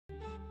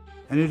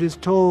And it is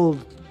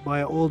told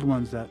by old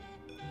ones that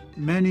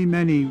many,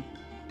 many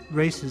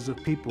races of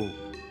people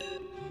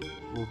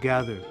will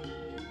gather.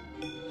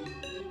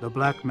 The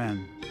black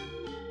man,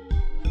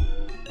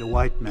 the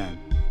white man,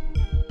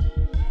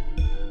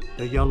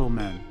 the yellow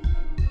man.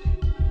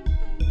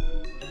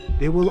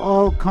 They will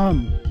all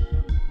come.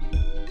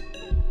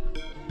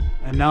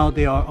 And now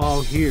they are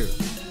all here.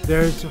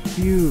 There's a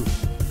few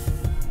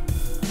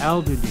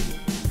elderly,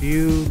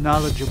 few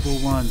knowledgeable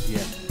ones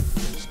yet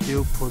that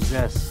still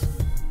possess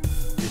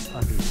this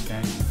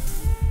understanding.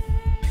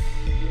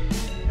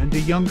 And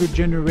the younger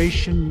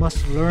generation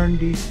must learn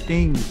these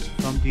things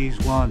from these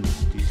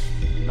ones, these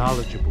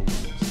knowledgeable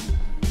ones.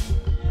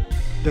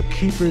 The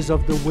keepers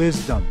of the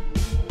wisdom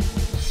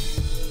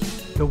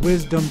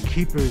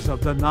keepers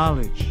of the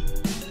knowledge.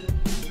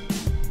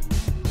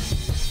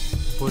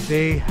 For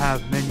they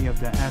have many of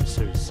the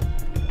answers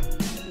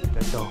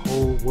that the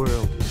whole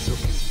world is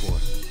looking for.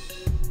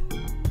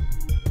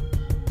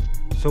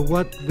 So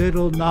what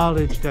little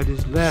knowledge that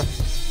is left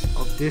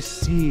of this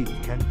seed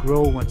can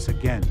grow once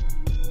again.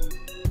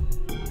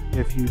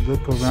 If you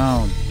look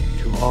around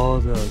to all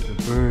the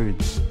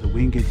birds, the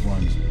winged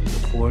ones,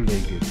 the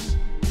four-leggeds,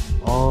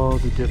 all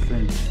the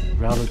different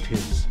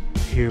relatives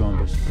here on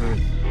this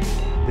earth,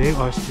 they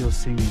are still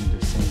singing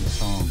the same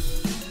song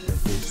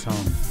that they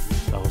sung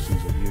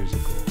thousands of years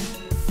ago.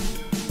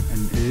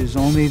 And it is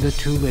only the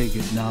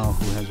two-legged now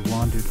who has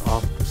wandered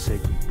off the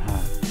sacred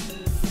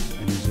path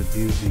and is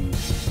abusing the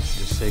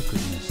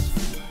sacredness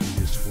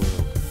in this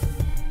world.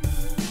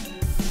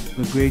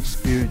 The Great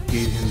Spirit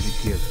gave him the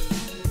gift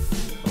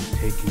of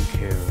taking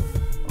care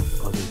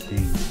of other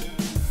things.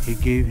 He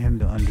gave him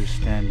the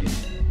understanding,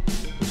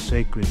 the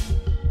sacred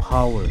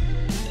power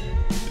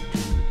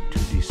to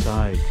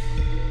decide.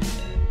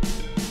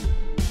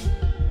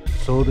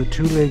 So the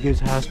two-legged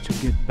has to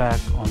get back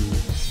on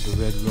the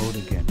red road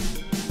again.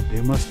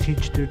 They must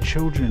teach their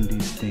children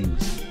these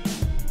things.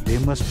 They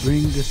must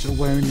bring this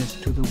awareness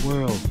to the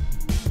world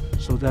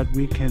so that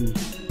we can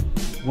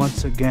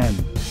once again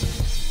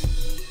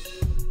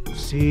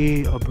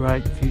see a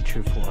bright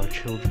future for our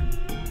children.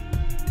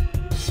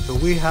 So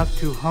we have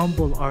to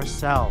humble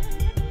ourselves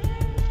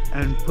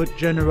and put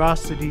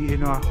generosity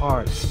in our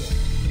hearts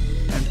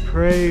and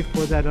pray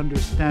for that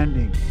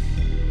understanding.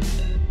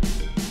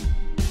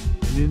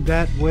 And in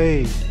that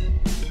way,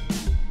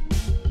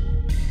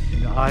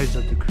 in the eyes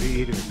of the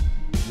Creator,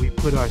 we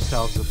put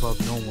ourselves above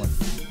no one,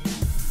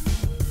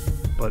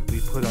 but we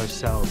put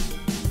ourselves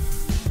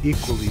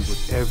equally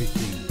with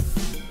everything,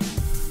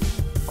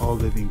 all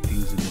living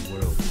things in the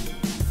world.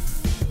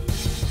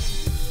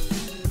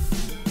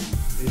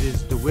 It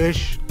is the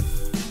wish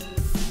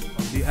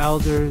of the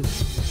elders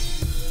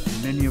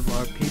and many of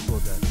our people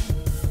that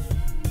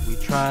we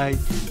try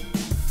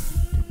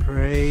to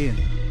pray and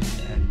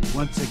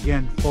once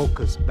again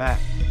focus back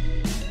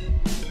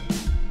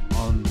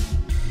on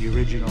the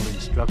original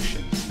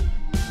instructions.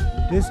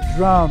 This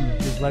drum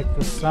is like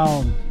the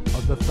sound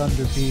of the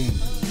thunder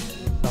beings,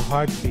 the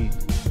heartbeat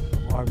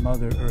of our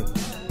Mother Earth.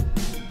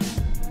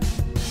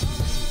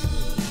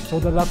 So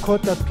the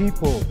Lakota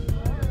people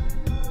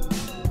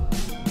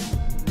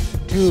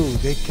too,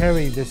 they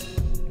carry this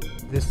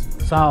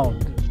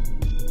sound,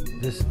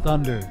 this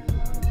thunder,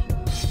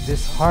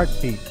 this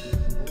heartbeat.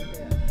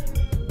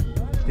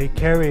 They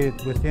carry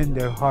it within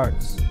their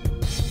hearts.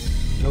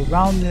 The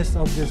roundness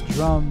of this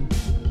drum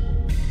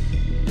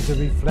is a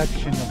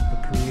reflection of the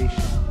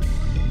creation.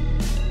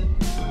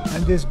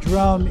 And this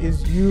drum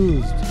is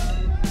used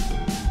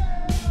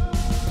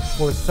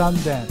for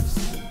Sundance.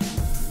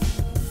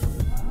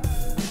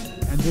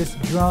 And this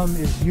drum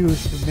is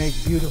used to make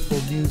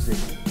beautiful music.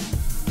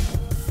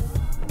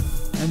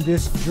 And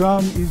this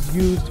drum is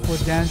used for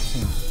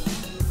dancing.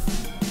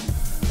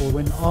 For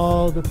when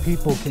all the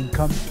people can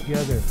come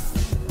together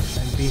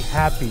and be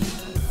happy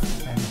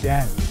and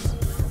dance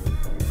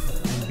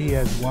and be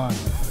as one.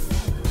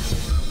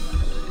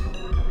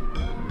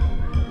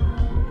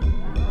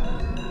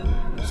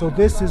 So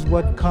this is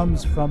what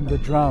comes from the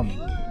drum,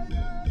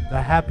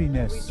 the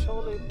happiness,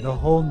 the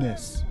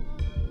wholeness,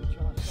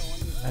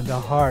 and the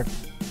heart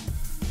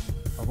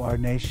of our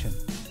nation.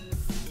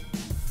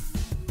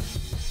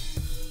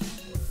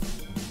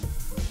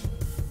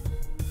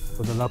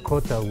 For the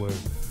Lakota were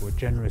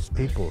generous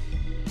people.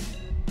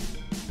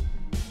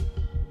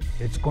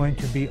 It's going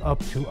to be up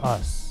to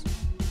us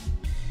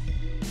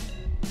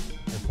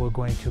if we're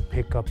going to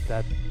pick up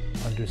that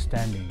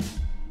understanding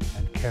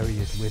and carry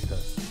it with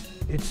us.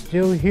 It's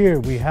still here.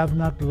 We have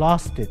not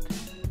lost it.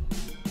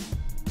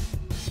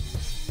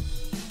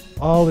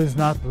 All is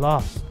not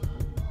lost.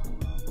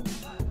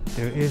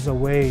 There is a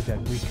way that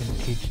we can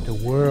teach the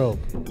world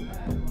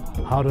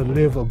how to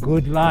live a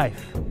good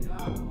life,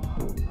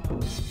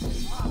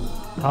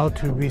 how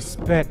to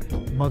respect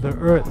Mother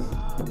Earth,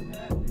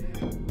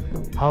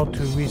 how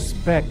to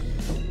respect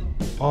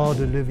all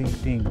the living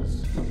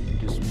things in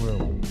this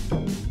world.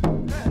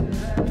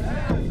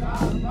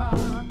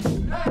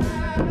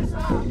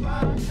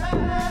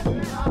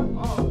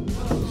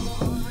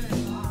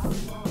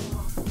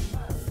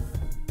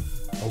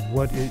 A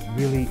what it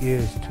really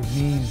is to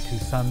mean to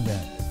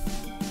Sundance.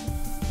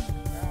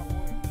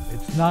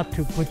 It's not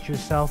to put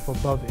yourself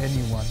above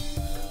anyone,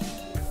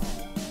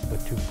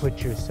 but to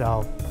put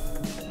yourself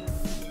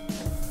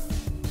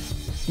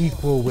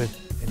equal with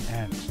an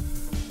ant.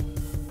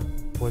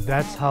 For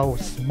that's how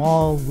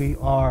small we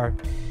are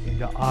in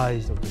the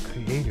eyes of the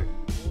Creator.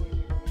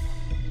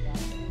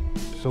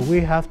 So we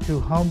have to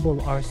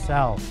humble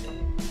ourselves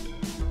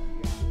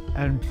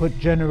and put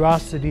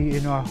generosity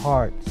in our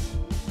hearts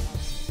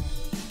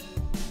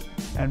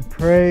and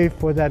pray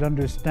for that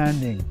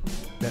understanding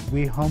that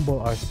we humble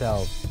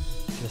ourselves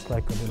just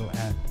like a little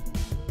ant.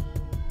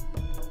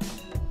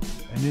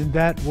 And in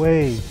that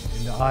way,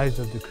 in the eyes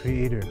of the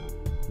Creator,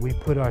 we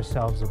put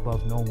ourselves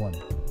above no one,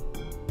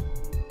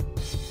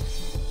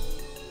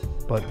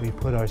 but we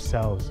put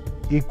ourselves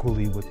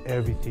equally with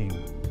everything,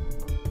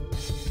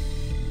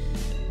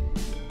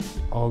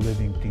 all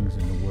living things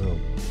in the world.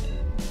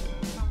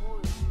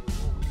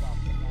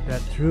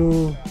 That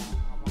through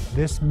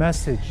this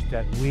message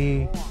that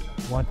we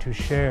want to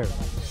share,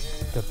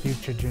 the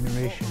future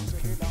generations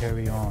can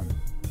carry on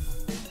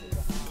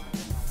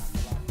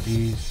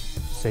these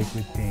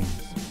sacred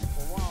things.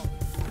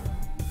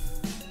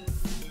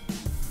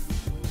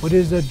 What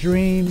is a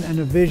dream and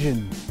a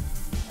vision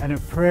and a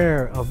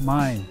prayer of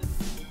mine,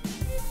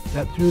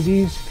 that through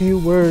these few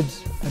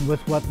words and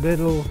with what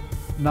little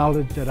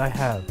knowledge that I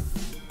have,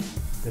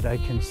 that I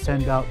can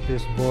send out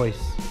this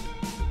voice,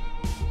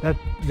 that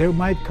there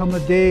might come a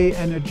day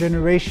and a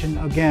generation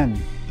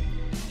again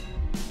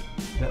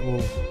that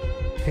will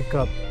pick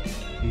up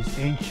these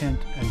ancient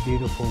and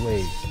beautiful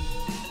ways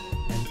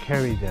and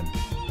carry them.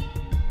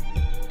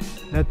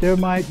 That there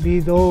might be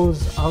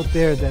those out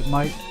there that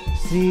might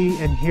see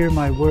and hear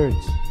my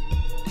words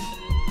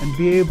and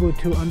be able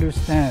to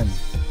understand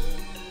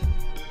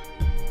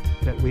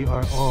that we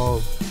are all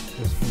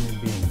just human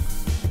beings.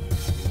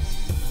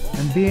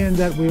 And being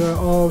that we are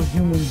all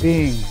human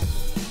beings,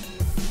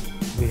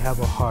 we have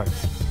a heart,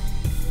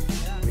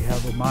 we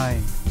have a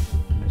mind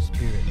and a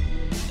spirit.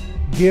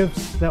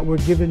 Gifts that were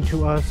given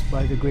to us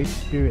by the Great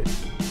Spirit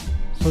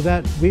so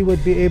that we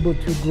would be able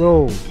to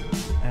grow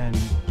and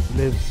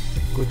live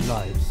good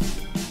lives.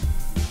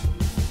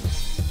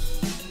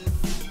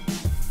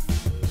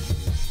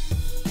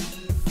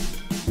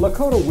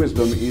 Lakota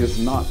wisdom is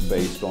not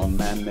based on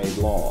man-made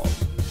laws,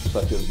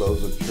 such as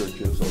those of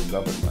churches or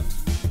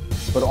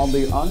governments, but on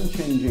the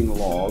unchanging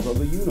laws of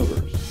the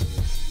universe.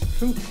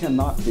 Truth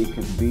cannot be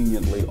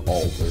conveniently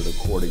altered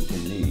according to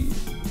need,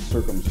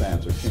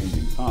 circumstance, or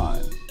changing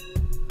times.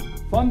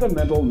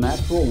 Fundamental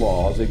natural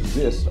laws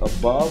exist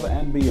above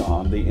and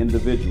beyond the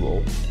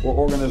individual or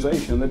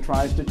organization that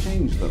tries to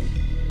change them.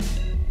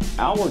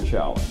 Our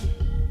challenge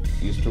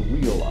is to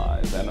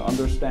realize and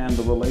understand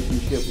the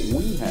relationship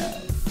we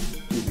have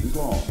to these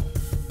laws.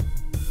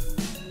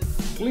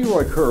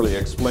 Leroy Curley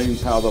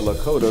explains how the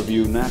Lakota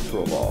view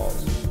natural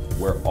laws,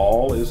 where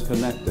all is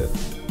connected,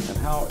 and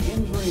how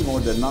injuring or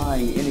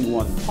denying any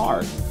one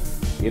part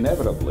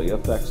inevitably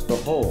affects the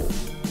whole.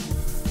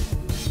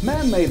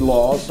 Man-made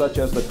laws, such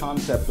as the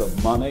concept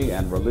of money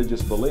and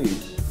religious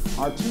beliefs,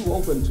 are too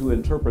open to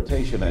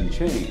interpretation and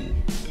change,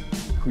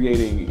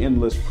 creating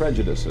endless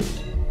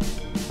prejudices.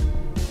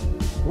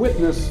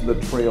 Witness the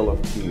Trail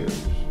of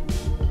Tears,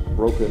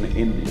 broken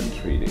Indian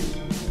treaties,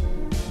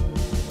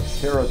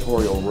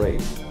 territorial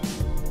rape,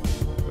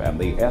 and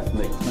the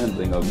ethnic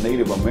cleansing of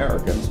Native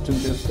Americans to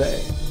this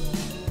day.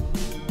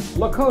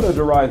 Lakota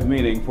derive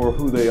meaning for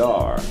who they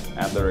are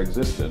and their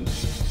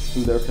existence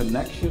through their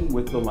connection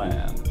with the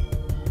land.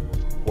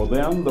 For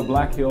them, the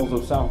Black Hills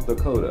of South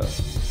Dakota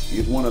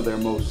is one of their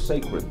most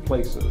sacred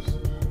places.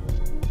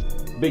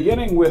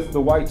 Beginning with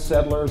the white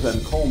settlers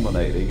and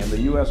culminating in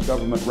the U.S.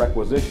 government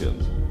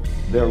requisitions,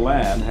 their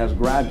land has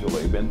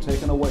gradually been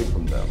taken away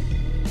from them.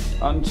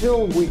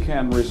 Until we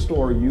can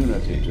restore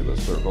unity to the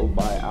circle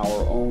by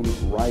our own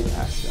right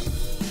action,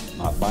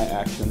 not by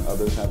action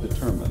others have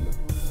determined,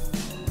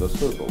 the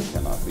circle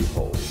cannot be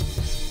whole.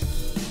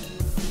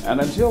 And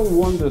until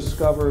one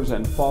discovers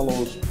and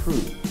follows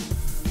truth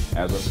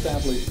as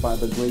established by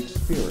the Great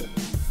Spirit,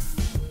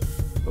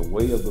 the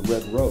way of the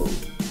Red Road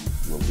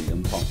will be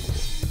impossible.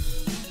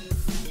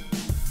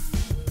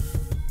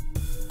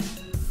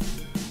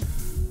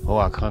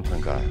 Hoa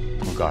kantanga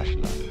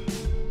kungashila.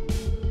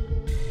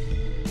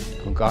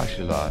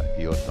 Kungashila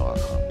yotno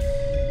akam.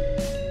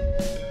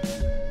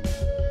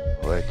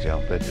 Hoa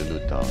jampe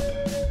dulutan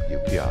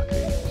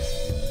yupiake.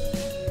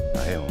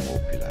 Nahe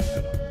umopila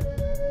pelo.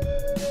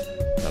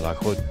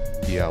 Nalakot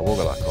dia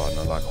wogalako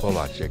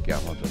nalakola chekia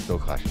moto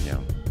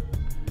dokashnyam.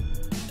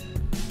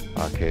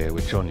 Ake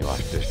wichoni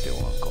washteste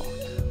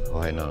wankot.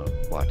 Hoa na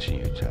watching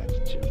you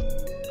charge.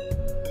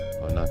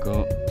 Ona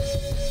ko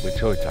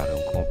wichoi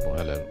charun kompo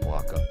hele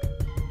waka.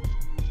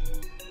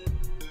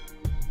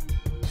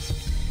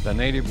 The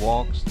native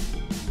walks,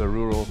 the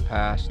rural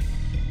past,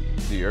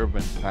 the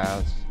urban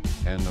paths,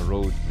 and the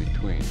roads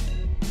between,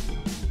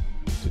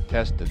 to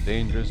test the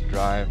dangerous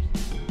drives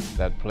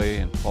that play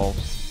and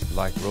pulse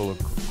like roller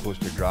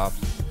coaster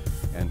drops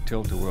and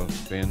tilt-a-whirl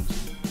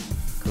spins,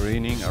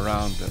 careening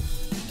around the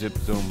zip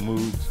zone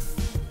moods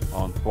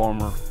on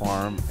former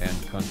farm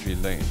and country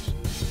lanes,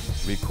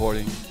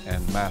 recording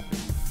and mapping,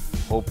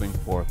 hoping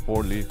for a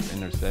four-leaf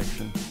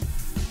intersection,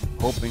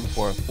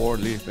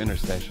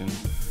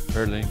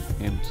 hurling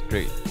him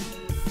straight,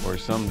 where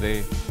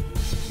someday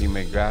he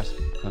may grasp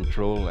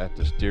control at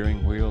the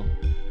steering wheel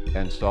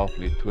and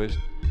softly twist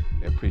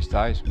a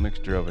precise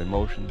mixture of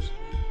emotions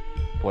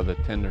for the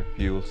tender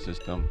fuel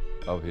system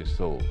of his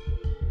soul.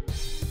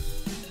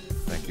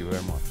 Thank you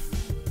very much.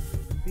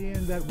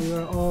 Being that we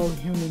are all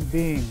human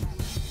beings,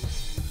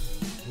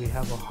 we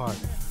have a heart,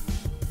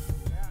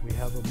 we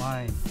have a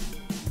mind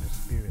and a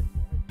spirit.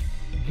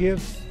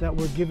 Gifts that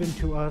were given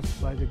to us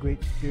by the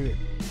Great Spirit,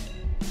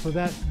 so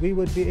that we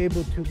would be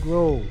able to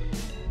grow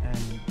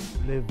and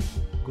live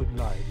good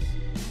lives.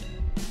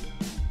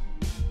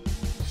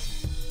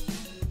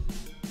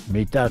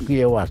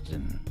 Mitakuye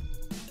Oyasin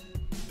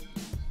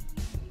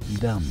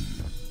done.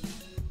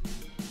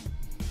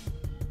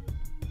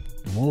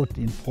 The most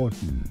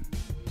important,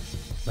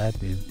 that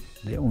is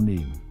the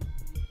only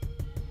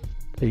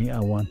thing I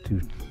want to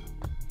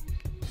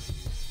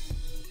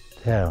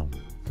tell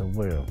the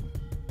world,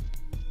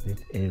 this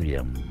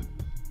area.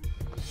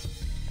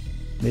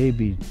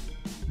 Maybe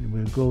it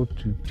will go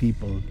to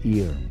people's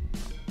ear,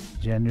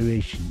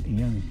 generation,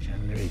 young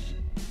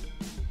generation.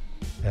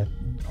 That's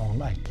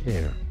all I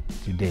care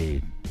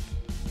today.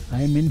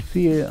 I'm in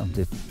fear of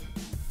this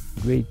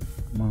great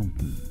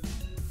mountain.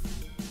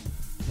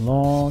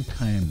 Long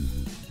time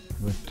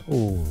we're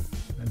told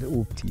by the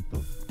old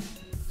people,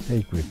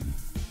 sacred,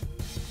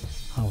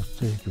 how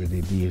sacred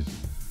it is.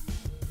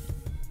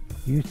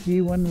 You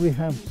see, when we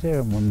have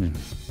ceremony,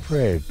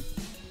 prayer,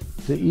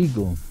 the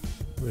eagle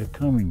were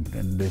coming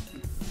and the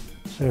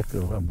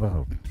circle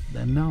above.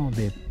 And now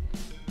that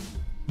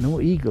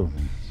no eagle,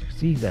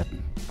 see that,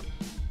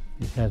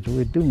 because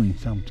we're doing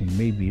something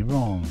maybe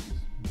wrong.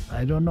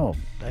 I don't know,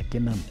 I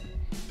cannot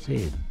say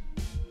it,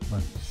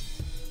 but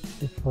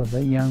it's for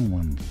the young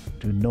ones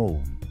to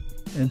know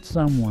and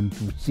someone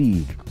to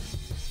see.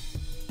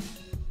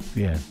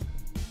 Yes,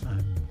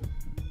 I'm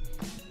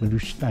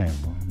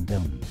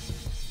done.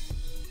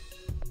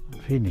 I'm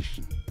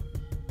finished.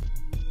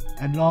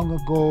 And long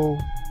ago,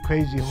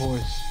 Crazy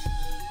Horse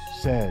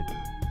said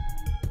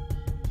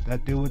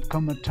that there would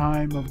come a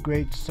time of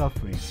great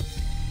suffering,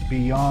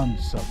 beyond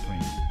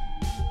suffering,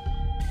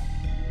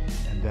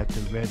 and that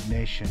the Red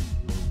Nation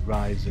will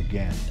rise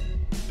again.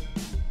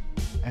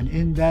 And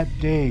in that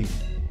day,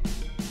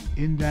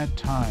 in that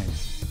time,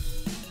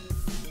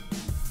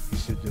 he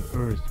said the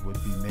earth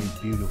would be made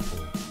beautiful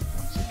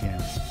once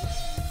again.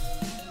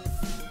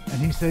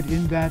 And he said,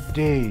 in that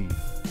day,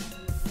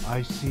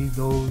 I see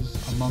those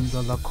among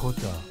the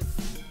Lakota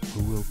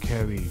who will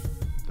carry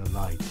the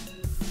light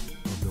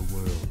of the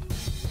world.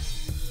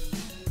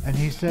 And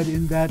he said,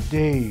 in that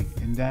day,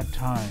 in that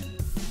time,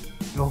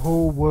 the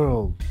whole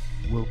world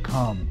will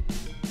come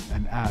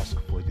and ask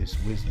for this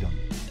wisdom.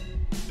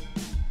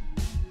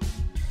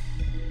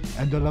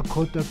 And the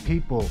Lakota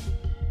people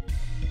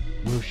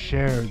will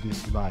share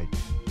this light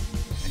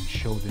and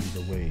show them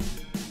the way.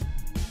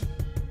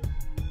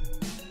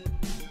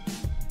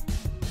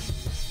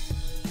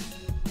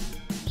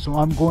 So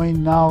I'm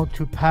going now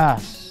to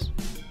pass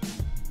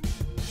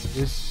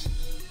this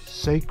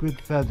sacred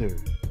feather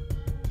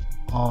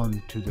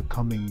on to the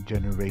coming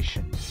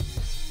generation,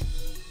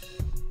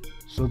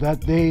 so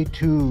that they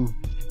too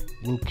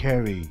will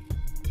carry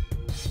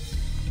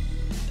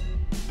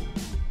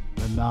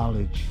the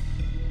knowledge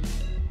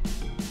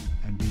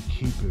and be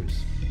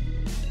keepers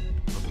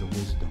of the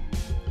wisdom.